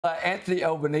Anthony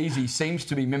Albanese seems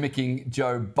to be mimicking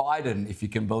Joe Biden, if you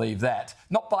can believe that.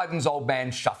 Not Biden's old man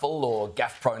shuffle or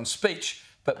gaffe-prone speech,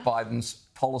 but Biden's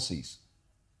policies.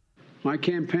 My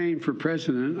campaign for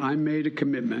president, I made a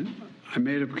commitment.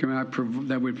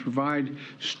 That would provide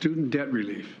student debt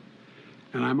relief.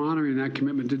 And I'm honoring that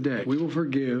commitment today. We will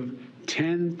forgive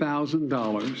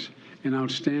 $10,000 in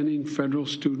outstanding federal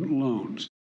student loans.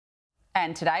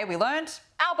 And today we learnt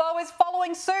Albo is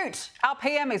following suit. Our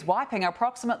PM is wiping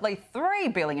approximately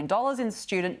 $3 billion in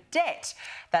student debt.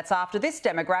 That's after this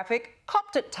demographic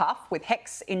copped it tough with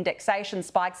HECS indexation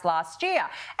spikes last year.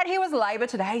 And here was Labor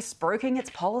today spruiking its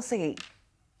policy.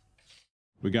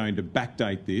 We're going to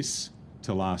backdate this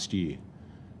to last year.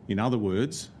 In other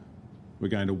words, we're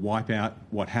going to wipe out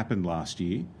what happened last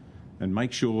year and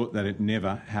make sure that it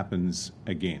never happens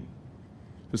again.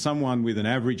 For someone with an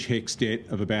average HECS debt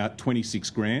of about 26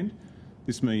 grand,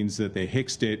 this means that their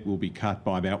HECS debt will be cut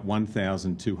by about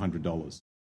 $1,200.